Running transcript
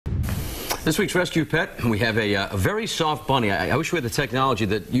This week's Rescue Pet, we have a very soft bunny. I wish we had the technology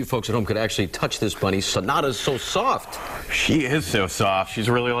that you folks at home could actually touch this bunny. Sonata's so soft. She is so soft. She's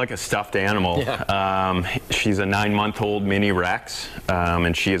really like a stuffed animal. Yeah. She's a 9-month-old mini Rex,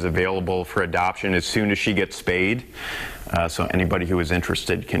 and she is available for adoption as soon as she gets spayed. So anybody who is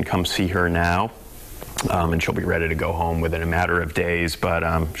interested can come see her now. And she'll be ready to go home within a matter of days.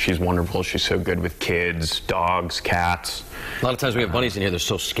 But she's wonderful. She's so good with kids, dogs, cats. A lot of times we have bunnies in here, they're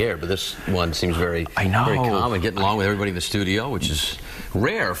so scared, but this one seems very calm and getting along with everybody in the studio, which is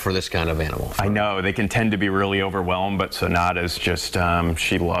rare for this kind of animal. I know. They can tend to be really overwhelmed, but Sonata's just,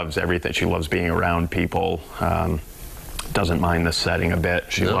 she loves everything. She loves being around people. Doesn't mind the setting a bit.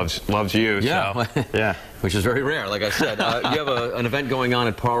 She loves you. Yeah. So, yeah. Which is very rare, like I said. You have an event going on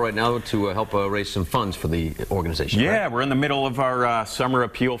at Paul right now to help raise some funds for the organization. Yeah, right? We're in the middle of our Summer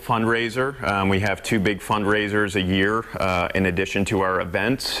Appeal fundraiser. We have 2 big fundraisers a year in addition to our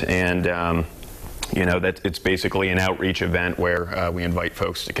events, and you know, it's basically an outreach event where we invite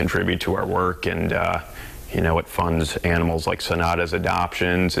folks to contribute to our work, and you know, it funds animals like Sonata's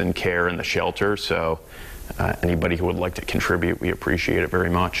adoptions and care in the shelter. So anybody who would like to contribute, we appreciate it very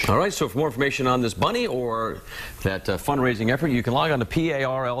much. All right, so for more information on this bunny or that fundraising effort, you can log on to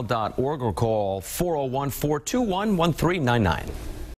PARL.org or call 401-421-1399.